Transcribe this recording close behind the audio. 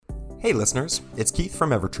Hey listeners, it's Keith from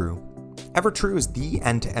EverTrue. EverTrue is the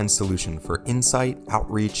end-to-end solution for insight,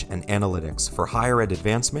 outreach, and analytics for higher ed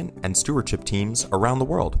advancement and stewardship teams around the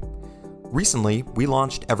world. Recently, we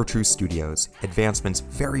launched EverTrue Studios, Advancement's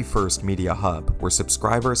very first media hub, where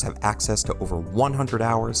subscribers have access to over 100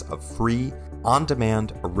 hours of free,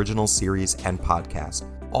 on-demand original series and podcasts,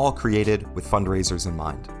 all created with fundraisers in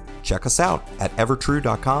mind. Check us out at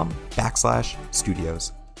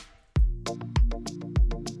evertrue.com/studios.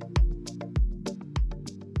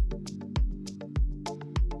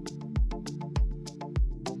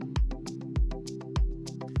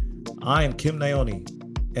 I am Kim Naoni,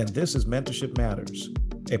 and this is Mentorship Matters,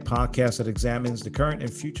 a podcast that examines the current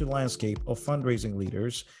and future landscape of fundraising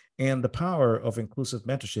leaders and the power of inclusive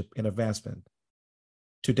mentorship in advancement.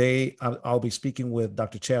 Today, I'll be speaking with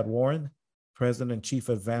Dr. Chad Warren, President and Chief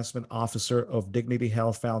Advancement Officer of Dignity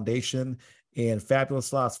Health Foundation in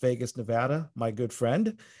fabulous Las Vegas, Nevada, my good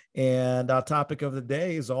friend. And our topic of the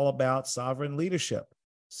day is all about sovereign leadership.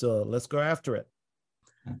 So let's go after it.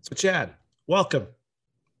 So Chad, welcome.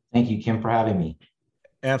 Thank you, Kim, for having me.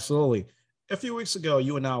 Absolutely. A few weeks ago,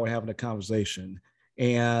 you and I were having a conversation,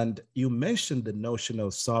 and you mentioned the notion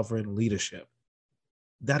of sovereign leadership.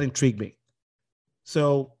 That intrigued me.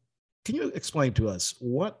 So can you explain to us,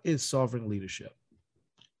 what is sovereign leadership?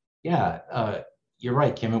 Yeah, you're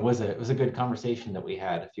right, Kim. It was a good conversation that we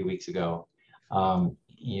had a few weeks ago.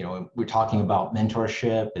 We're talking about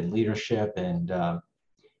mentorship and leadership, and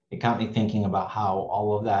it got me thinking about how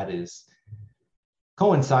all of that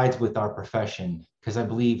coincides with our profession, because I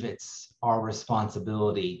believe it's our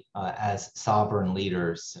responsibility as sovereign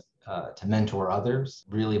leaders to mentor others.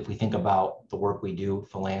 Really, if we think about the work we do,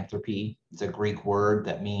 philanthropy, it's a Greek word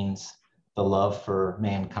that means the love for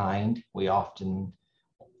mankind. We often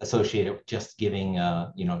associate it with just giving,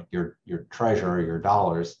 your treasure or your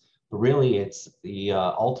dollars, but really it's the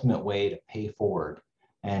ultimate way to pay forward.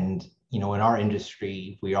 And in our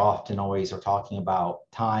industry, we often always are talking about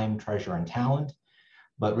time, treasure, and talent.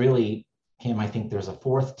 But really, Kim, I think there's a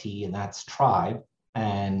fourth T, and that's tribe.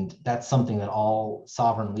 And that's something that all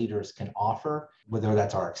sovereign leaders can offer, whether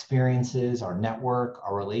that's our experiences, our network,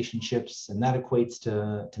 our relationships, and that equates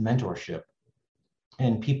to mentorship.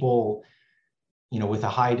 And people, with a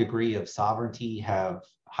high degree of sovereignty have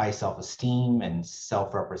high self-esteem and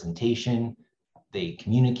self-representation. They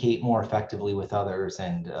communicate more effectively with others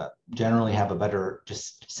and generally have a better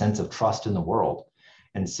just sense of trust in the world.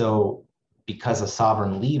 And so, because a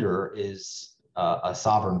sovereign leader is a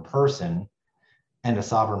sovereign person, and a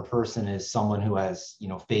sovereign person is someone who has,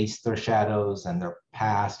 faced their shadows and their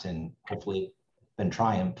past and hopefully been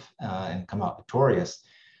triumph and come out victorious.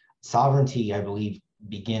 Sovereignty, I believe,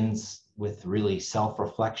 begins with really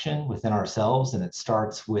self-reflection within ourselves, and it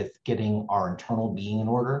starts with getting our internal being in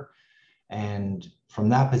order. And from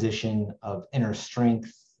that position of inner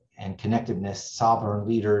strength and connectiveness, sovereign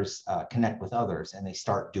leaders connect with others, and they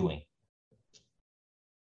start doing.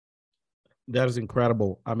 That is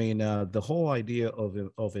incredible. I mean, the whole idea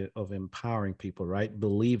of empowering people, right?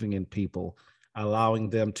 Believing in people, allowing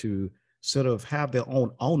them to sort of have their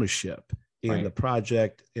own ownership in the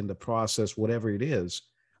project, in the process, whatever it is.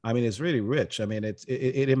 I mean, it's really rich. I mean,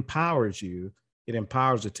 it empowers you. It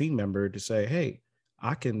empowers the team member to say, hey,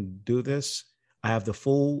 I can do this. I have the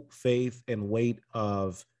full faith and weight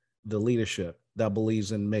of the leadership that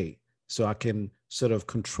believes in me. So I can sort of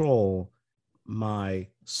control my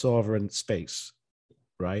sovereign space,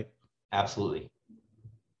 right? Absolutely.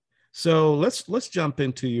 So let's jump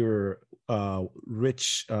into your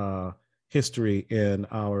rich history in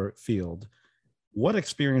our field. What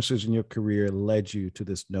experiences in your career led you to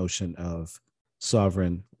this notion of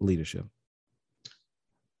sovereign leadership?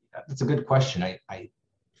 That's a good question.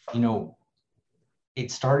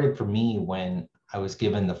 It started for me when I was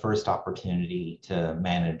given the first opportunity to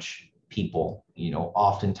manage people.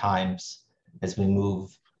 Oftentimes as we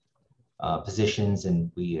move positions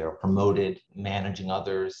and we are promoted, managing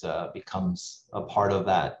others becomes a part of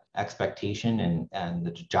that expectation and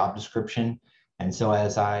the job description. And so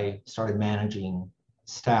as I started managing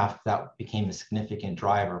staff, that became a significant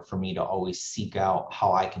driver for me to always seek out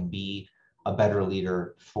how I can be a better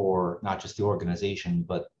leader for not just the organization,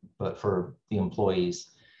 but for the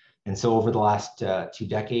employees. And so over the last 2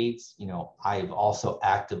 decades, I've also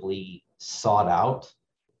actively sought out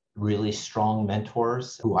really strong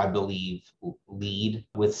mentors who I believe lead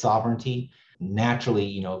with sovereignty.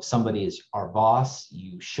 Naturally, if somebody is our boss,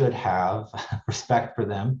 you should have respect for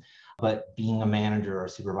them. But being a manager or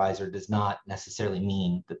supervisor does not necessarily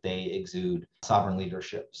mean that they exude sovereign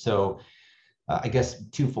leadership. So I guess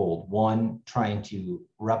twofold. One, trying to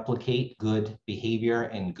replicate good behavior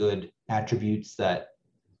and good attributes that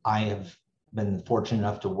I have been fortunate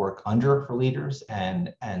enough to work under for leaders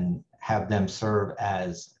and have them serve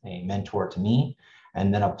as a mentor to me,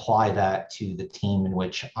 and then apply that to the team in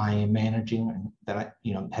which I am managing and that I,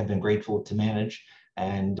 have been grateful to manage,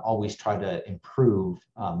 and always try to improve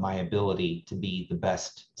my ability to be the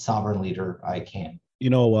best sovereign leader I can.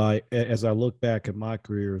 As I look back at my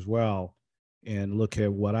career as well and look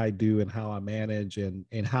at what I do and how I manage and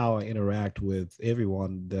how I interact with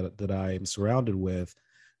everyone that I am surrounded with,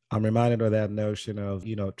 I'm reminded of that notion of,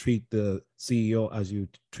 treat the CEO as you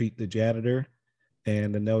treat the janitor,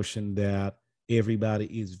 and the notion that everybody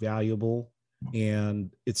is valuable.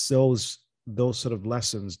 And it's those sort of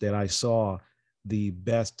lessons that I saw the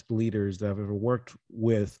best leaders that I've ever worked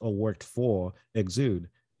with or worked for exude.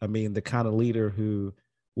 I mean, the kind of leader who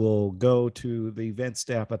will go to the event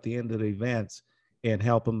staff at the end of the events and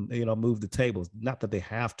help them, move the tables. Not that they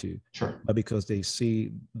have to, Sure. but because they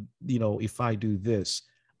see, if I do this,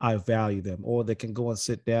 I value them. Or they can go and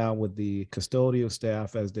sit down with the custodial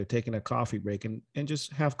staff as they're taking a coffee break and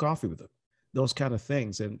just have coffee with them. Those kind of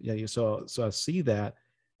things. And so I see that,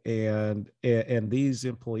 and these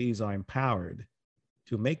employees are empowered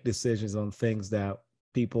to make decisions on things that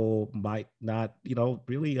people might not,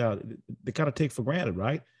 really they kind of take for granted,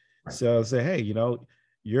 right? So say, hey, you're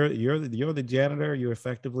the janitor, you're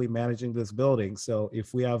effectively managing this building. So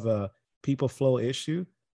if we have a people flow issue,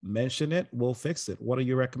 mention it, we'll fix it. What are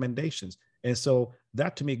your recommendations? And so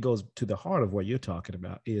that to me goes to the heart of what you're talking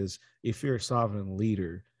about is if you're a sovereign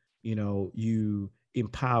leader, you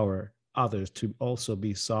empower others to also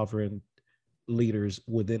be sovereign leaders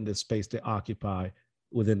within the space they occupy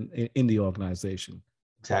in the organization.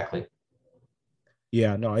 Exactly.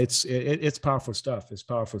 Yeah, no, it's powerful stuff. It's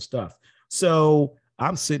powerful stuff. So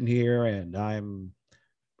I'm sitting here and I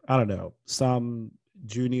don't know, some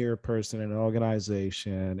junior person in an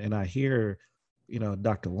organization, and I hear,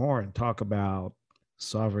 Dr. Lauren talk about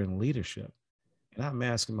sovereign leadership. And I'm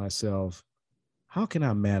asking myself, how can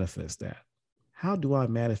I manifest that? How do I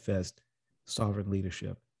manifest sovereign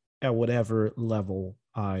leadership at whatever level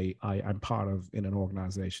I'm part of in an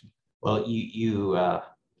organization? Well, you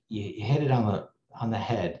hit it on the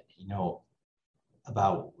head,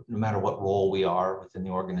 about no matter what role we are within the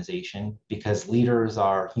organization, because leaders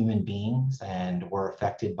are human beings and we're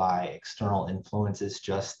affected by external influences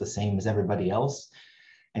just the same as everybody else.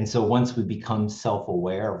 And so once we become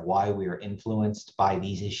self-aware of why we are influenced by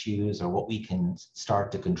these issues or what we can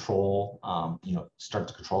start to control, start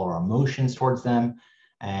to control our emotions towards them.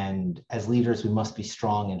 And as leaders, we must be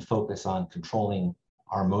strong and focus on controlling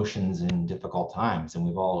our emotions in difficult times. And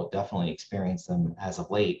we've all definitely experienced them as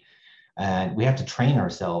of late. And we have to train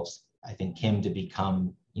ourselves, I think, Kim, to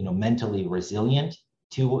become, mentally resilient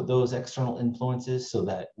to those external influences so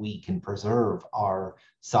that we can preserve our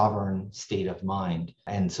sovereign state of mind.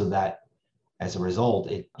 And so that as a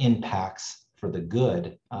result, it impacts for the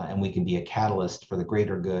good, and we can be a catalyst for the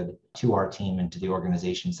greater good to our team and to the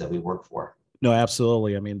organizations that we work for. No,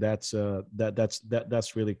 absolutely. I mean, that's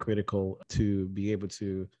really critical to be able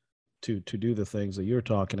to do the things that you're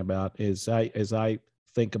talking about. As I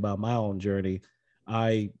think about my own journey,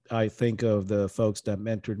 I think of the folks that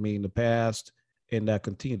mentored me in the past and that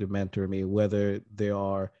continue to mentor me, whether they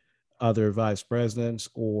are other vice presidents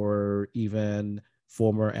or even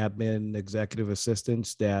former admin executive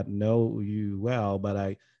assistants that know you well, but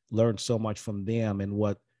I learned so much from them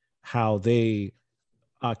and how they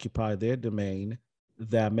occupy their domain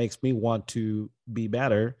that makes me want to be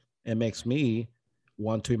better and makes me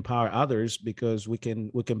want to empower others, because we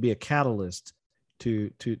can be a catalyst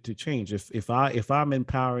to change. If I'm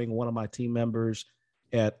empowering one of my team members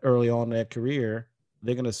at early on in their career,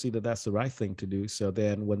 they're going to see that that's the right thing to do. So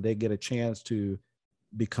then when they get a chance to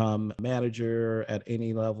become a manager at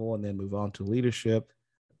any level and then move on to leadership,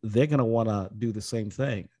 they're going to want to do the same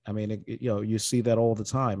thing. I mean, you see that all the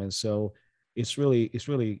time. And so it's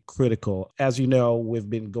really critical. As you know, we've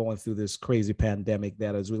been going through this crazy pandemic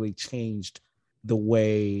that has really changed the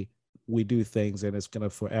way we do things, and it's going to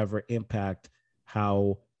forever impact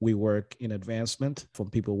how we work in advancement, from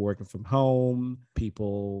people working from home,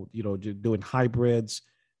 people, doing hybrids,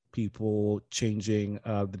 people changing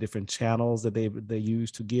the different channels that they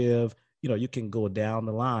use to give. You can go down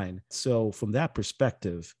the line. So from that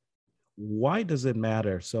perspective, why does it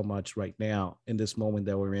matter so much right now in this moment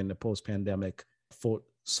that we're in, the post-pandemic, for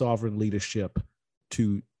sovereign leadership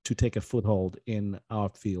to take a foothold in our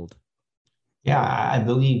field? Yeah, I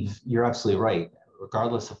believe you're absolutely right.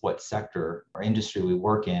 Regardless of what sector or industry we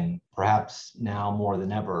work in, perhaps now more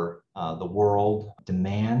than ever, the world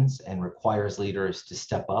demands and requires leaders to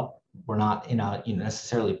step up we're not in a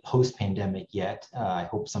necessarily post-pandemic yet. I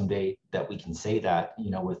hope someday that we can say that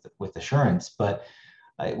with assurance, but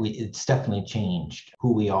it's definitely changed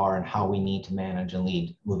who we are and how we need to manage and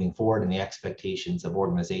lead moving forward, and the expectations of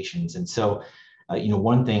organizations. And so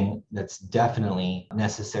one thing that's definitely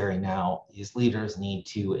necessary now is leaders need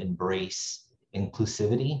to embrace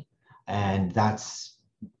inclusivity, and that's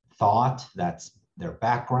thought, that's their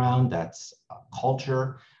background, that's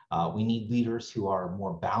culture. We need leaders who are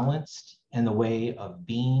more balanced in the way of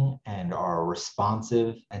being and are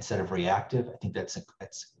responsive instead of reactive. I think that's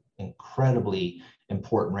incredibly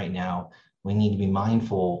important right now. We need to be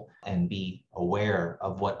mindful and be aware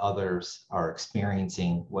of what others are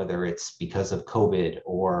experiencing, whether it's because of COVID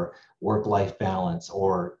or work-life balance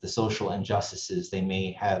or the social injustices they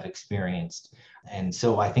may have experienced. And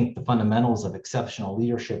so I think the fundamentals of exceptional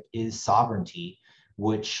leadership is sovereignty,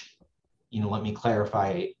 which, let me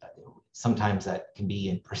clarify, sometimes that can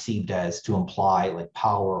be perceived as to imply like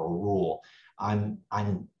power or rule. I'm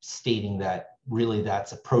stating that really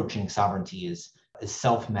that's approaching sovereignty is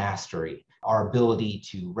self-mastery, our ability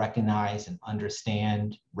to recognize and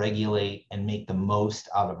understand, regulate, and make the most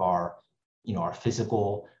out of our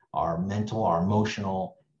physical, our mental, our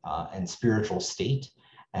emotional, and spiritual state.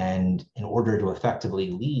 And in order to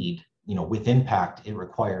effectively lead, with impact, it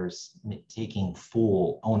requires taking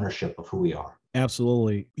full ownership of who we are.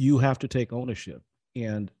 Absolutely. You have to take ownership.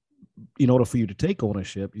 And in order for you to take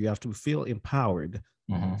ownership, you have to feel empowered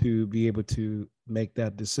to be able to make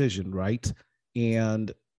that decision, right?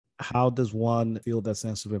 And how does one feel that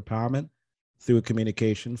sense of empowerment? Through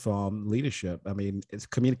communication from leadership. I mean, it's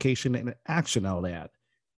communication and action out of that.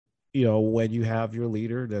 When you have your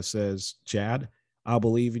leader that says, Chad, I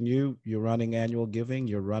believe in you. You're running annual giving.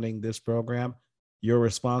 You're running this program. You're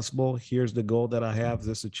responsible. Here's the goal that I have. Is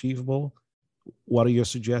this achievable? What are your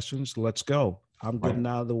suggestions? Let's go. I'm getting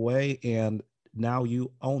out of the way. And now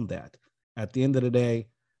you own that. At the end of the day,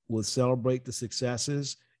 we'll celebrate the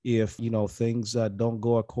successes. If, things don't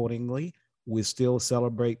go accordingly, we still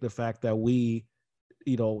celebrate the fact that we,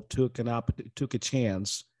 took a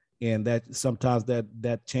chance, and that sometimes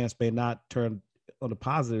that chance may not turn on the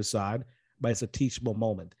positive side, but it's a teachable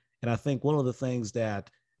moment. And I think one of the things that,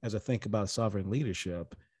 as I think about sovereign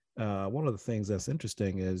leadership, one of the things that's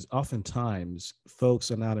interesting is oftentimes folks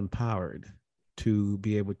are not empowered to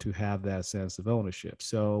be able to have that sense of ownership.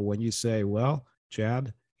 So when you say, well,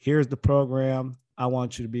 Chad, here's the program, I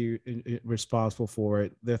want you to be responsible for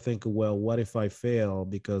it, they're thinking, well, what if I fail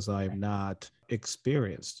because I'm not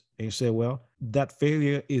experienced? And you say, well, that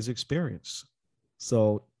failure is experience.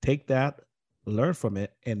 So take that, learn from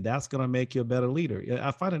it, and that's going to make you a better leader.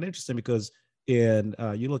 I find it interesting because you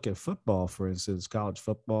look at football, for instance, college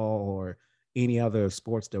football or any other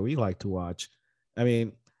sports that we like to watch. I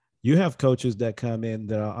mean, you have coaches that come in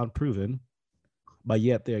that are unproven, but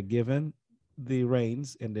yet they're given the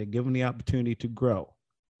reins and they're given the opportunity to grow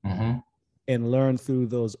and learn through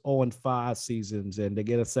those 0-5 seasons, and they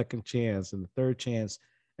get a second chance and a third chance,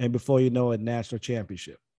 and before you know it, national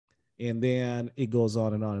championship. And then it goes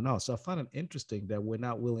on and on and on. So I find it interesting that we're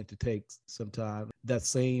not willing to take sometimes that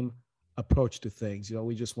same approach to things.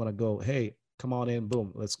 We just want to go, hey, come on in,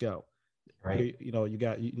 boom, let's go. Right. You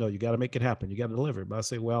got to make it happen. You got to deliver. But I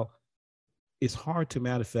say, well, it's hard to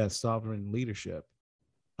manifest sovereign leadership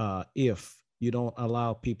if you don't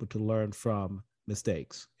allow people to learn from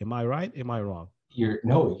mistakes. Am I right? Am I wrong? You're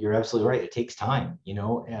absolutely right. It takes time.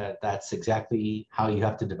 That's exactly how you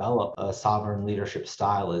have to develop a sovereign leadership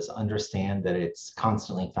style, is understand that it's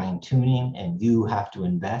constantly fine tuning and you have to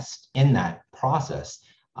invest in that process.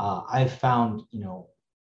 I've found,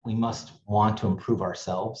 we must want to improve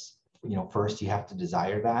ourselves. First you have to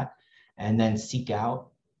desire that, and then seek out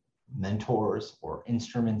mentors or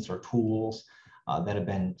instruments or tools that have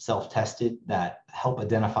been self-tested that help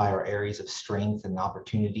identify our areas of strength and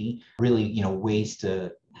opportunity, really, ways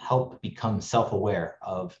to help become self-aware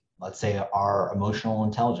of, let's say, our emotional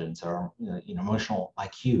intelligence or emotional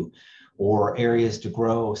IQ, or areas to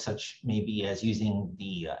grow, such maybe as using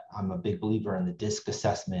I'm a big believer in the DISC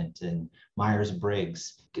assessment and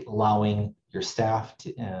Myers-Briggs, allowing your staff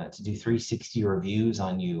to do 360 reviews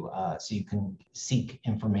on you, so you can seek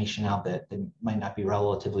information out that might not be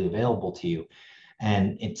relatively available to you.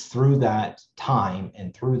 And it's through that time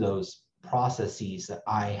and through those processes that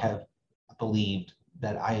I have believed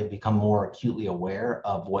that I have become more acutely aware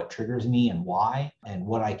of what triggers me and why, and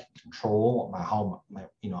what I can control, how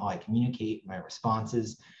I communicate my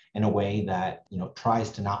responses in a way that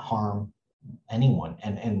tries to not harm anyone.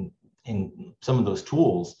 And in some of those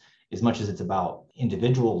tools, as much as it's about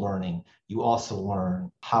individual learning, you also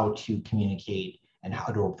learn how to communicate and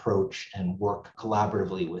how to approach and work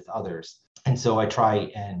collaboratively with others. And so I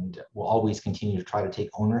try and will always continue to try to take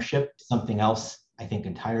ownership, something else I think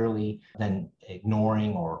entirely than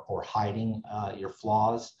ignoring or hiding your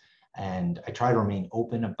flaws. And I try to remain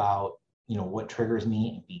open about what triggers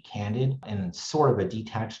me and be candid in sort of a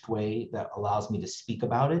detached way that allows me to speak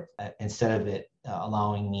about it instead of it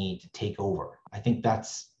allowing me to take over. I think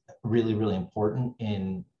that's really, really important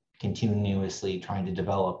in continuously trying to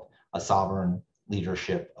develop a sovereign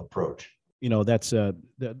leadership approach. That's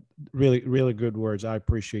really, really good words. I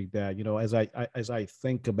appreciate that. As I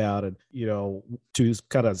think about it, to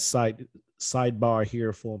kind of sidebar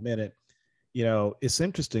here for a minute, it's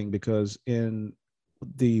interesting because in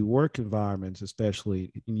the work environments,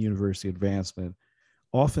 especially in university advancement,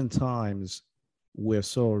 oftentimes we're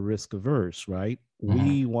so risk averse, right? Mm-hmm.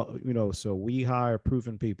 We want, so we hire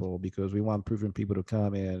proven people because we want proven people to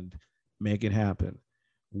come and make it happen.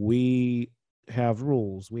 We have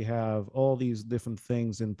rules. We have all these different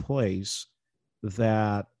things in place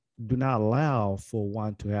that do not allow for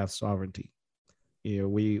one to have sovereignty.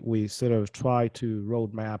 We sort of try to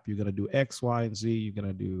roadmap. You're going to do X, Y, and Z. You're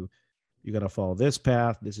going to follow this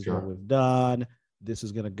path. This is what we've done. This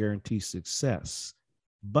is going to guarantee success.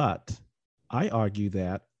 But I argue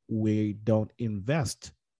that we don't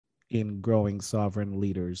invest in growing sovereign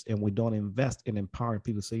leaders, and we don't invest in empowering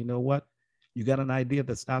people to say, you know what, you got an idea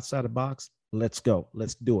that's outside the box? Let's go.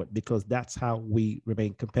 Let's do it, because that's how we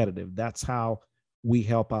remain competitive. That's how we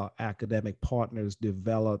help our academic partners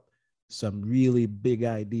develop some really big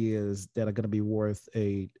ideas that are going to be worth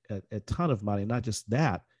a ton of money. Not just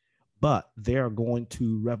that, but they're going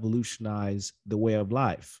to revolutionize the way of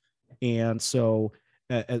life. And so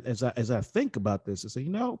as I think about this, I say,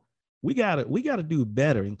 we got to do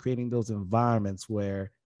better in creating those environments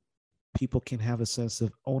where people can have a sense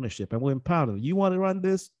of ownership and we're empowered them. You want to run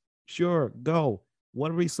this? Sure, go.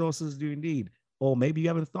 What resources do you need? Or maybe you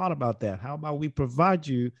haven't thought about that. How about we provide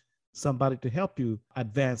you somebody to help you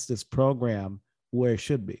advance this program where it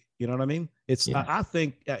should be? You know what I mean? I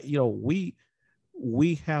think,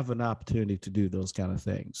 we have an opportunity to do those kind of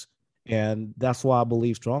things. And that's why I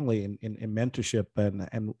believe strongly in mentorship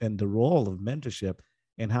and the role of mentorship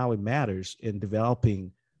and how it matters in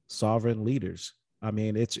developing sovereign leaders. I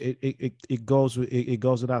mean, it goes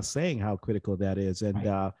without saying how critical that is. And,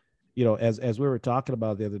 right. As we were talking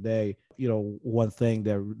about the other day, one thing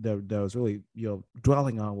that was really,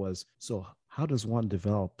 dwelling on was, so how does one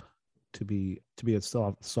develop to be a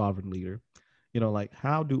sovereign leader?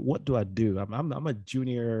 What do I do? I'm a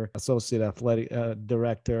junior associate athletic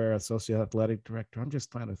director, associate athletic director. I'm just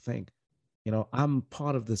trying to think, I'm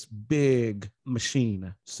part of this big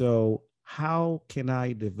machine. So how can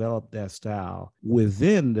I develop that style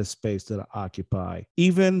within the space that I occupy,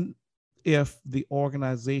 even if the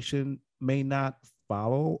organization may not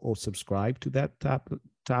follow or subscribe to that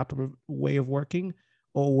type of way of working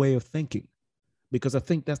or way of thinking? Because I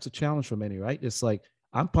think that's the challenge for many, right? It's like,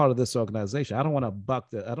 I'm part of this organization. I don't want to buck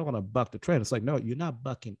the trend. It's like, no, you're not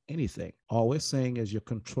bucking anything. All we're saying is you're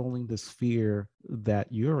controlling the sphere that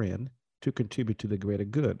you're in to contribute to the greater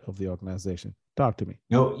good of the organization. Talk to me.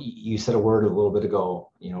 You said a word a little bit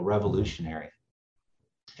ago, revolutionary.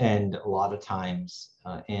 And a lot of times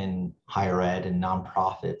in higher ed and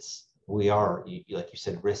nonprofits, we are, like you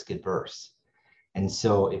said, risk adverse. And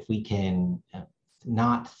so if we can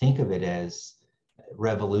not think of it as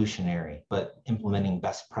revolutionary, but implementing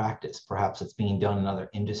best practice, perhaps it's being done in other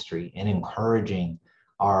industry, and encouraging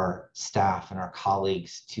our staff and our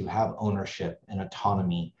colleagues to have ownership and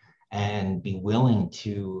autonomy and be willing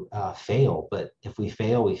to fail. But if we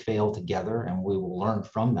fail together, and we will learn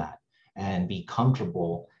from that and be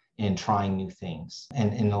comfortable in trying new things.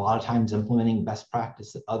 And a lot of times implementing best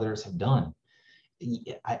practice that others have done.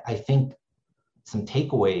 I think some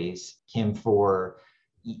takeaways, Kim,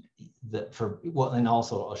 and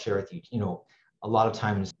also I'll share with you, a lot of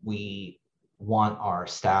times we want our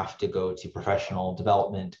staff to go to professional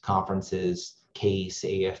development conferences, CASE,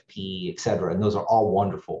 AFP, et cetera. And those are all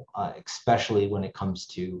wonderful, especially when it comes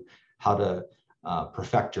to how to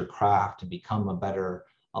perfect your craft and become a better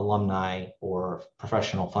alumni or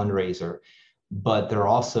professional fundraiser. But there are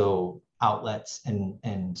also outlets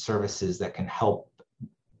and services that can help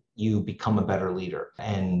you become a better leader.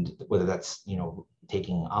 And whether that's,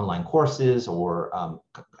 taking online courses or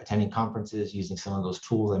attending conferences, using some of those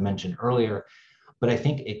tools I mentioned earlier. But I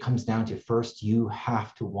think it comes down to, first, you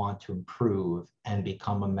have to want to improve and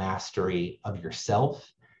become a mastery of yourself.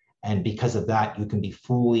 And because of that, you can be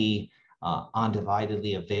fully,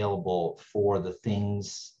 undividedly available for the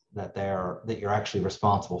things that you're actually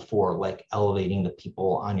responsible for, like elevating the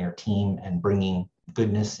people on your team and bringing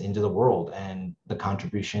goodness into the world and the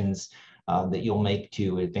contributions that you'll make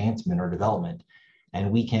to advancement or development.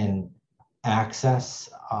 And we can access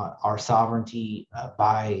our sovereignty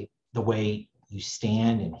by the way you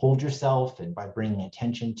stand and hold yourself, and by bringing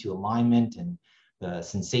attention to alignment and the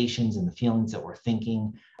sensations and the feelings that we're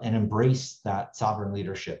thinking, and embrace that sovereign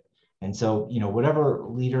leadership. And so, whatever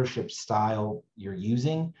leadership style you're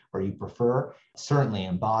using or you prefer, certainly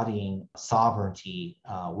embodying sovereignty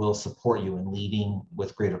will support you in leading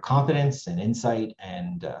with greater confidence and insight.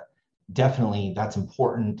 And definitely that's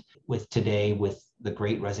important with today, with the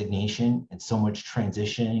great resignation and so much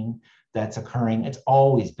transitioning that's occurring. It's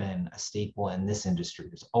always been a staple in this industry.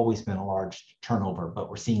 There's always been a large turnover, but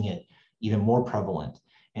we're seeing it even more prevalent.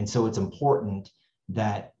 And so it's important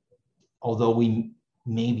that although we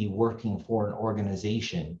may be working for an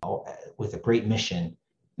organization with a great mission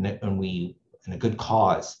and a good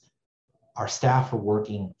cause, our staff are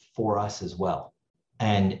working for us as well.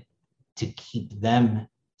 And to keep them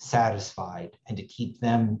satisfied and to keep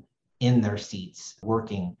them in their seats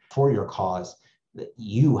working for your cause, that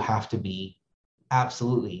you have to be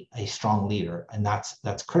absolutely a strong leader. And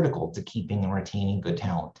that's critical to keeping and retaining good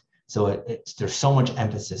talent. So there's so much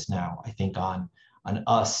emphasis now, I think, on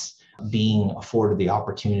us being afforded the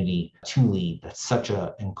opportunity to lead. That's such an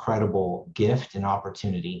incredible gift and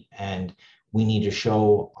opportunity. And we need to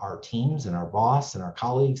show our teams and our boss and our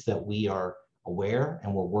colleagues that we are aware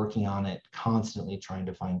and we're working on it constantly, trying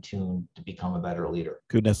to fine tune to become a better leader.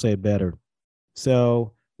 Couldn't have said better.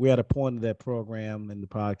 So we're at a point in that program in the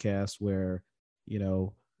podcast where,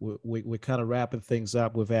 we're kind of wrapping things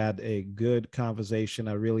up. We've had a good conversation.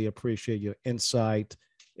 I really appreciate your insight.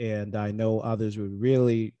 And I know others would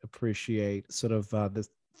really appreciate sort of this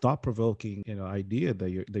thought-provoking, idea that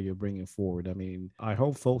you're bringing forward. I mean, I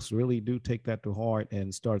hope folks really do take that to heart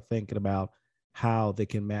and start thinking about how they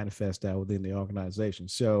can manifest that within the organization.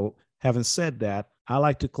 So having said that, I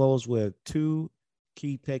like to close with 2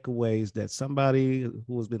 key takeaways that somebody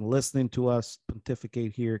who has been listening to us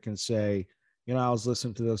pontificate here can say, I was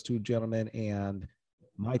listening to those 2 gentlemen, and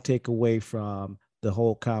my takeaway from the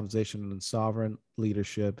whole conversation on sovereign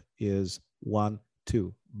leadership is 1,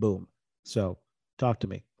 2, boom. So talk to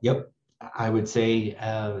me. Yep. I would say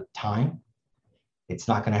time. It's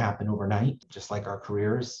not going to happen overnight. Just like our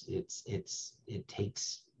careers, it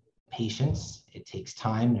takes patience, it takes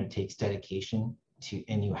time, and it takes dedication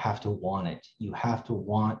and you have to want it. You have to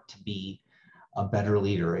want to be a better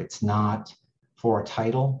leader. It's not for a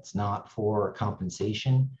title. It's not for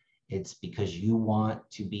compensation. It's because you want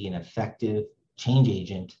to be an effective change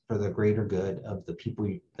agent for the greater good of the people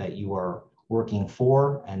that you are working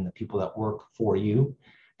for and the people that work for you.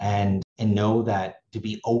 And know that to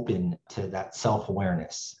be open to that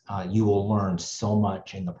self-awareness, you will learn so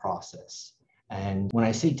much in the process. And when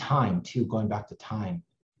I say time too, going back to time,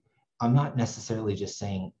 I'm not necessarily just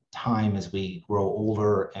saying time as we grow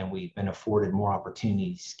older and we've been afforded more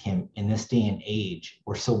opportunities. Kim, in this day and age,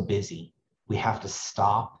 we're so busy. We have to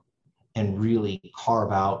stop and really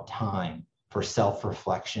carve out time for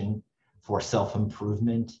self-reflection, for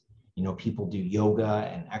self-improvement. People do yoga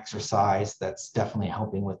and exercise. That's definitely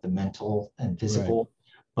helping with the mental and physical.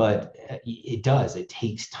 Right. But it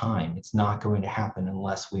takes time. It's not going to happen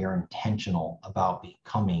unless we are intentional about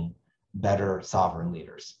becoming better sovereign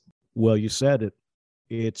leaders. Well, you said it.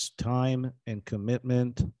 It's time and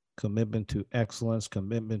commitment to excellence,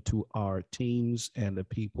 commitment to our teams and the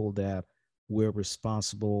people that we're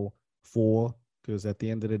responsible for. Because at the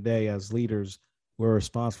end of the day, as leaders, we're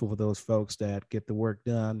responsible for those folks that get the work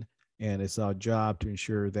done. And it's our job to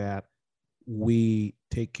ensure that we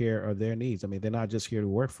take care of their needs. I mean, they're not just here to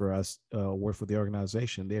work for us, work for the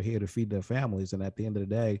organization. They're here to feed their families. And at the end of the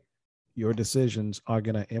day, your decisions are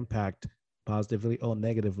going to impact positively or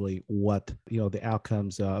negatively what, the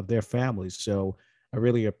outcomes of their families. So I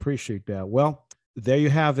really appreciate that. Well, there you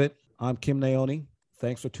have it. I'm Kim Naoni.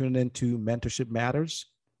 Thanks for tuning in to Mentorship Matters.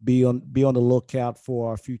 Be on the lookout for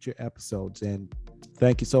our future episodes. And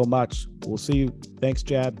thank you so much. We'll see you. Thanks,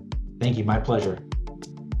 Chad. Thank you. My pleasure.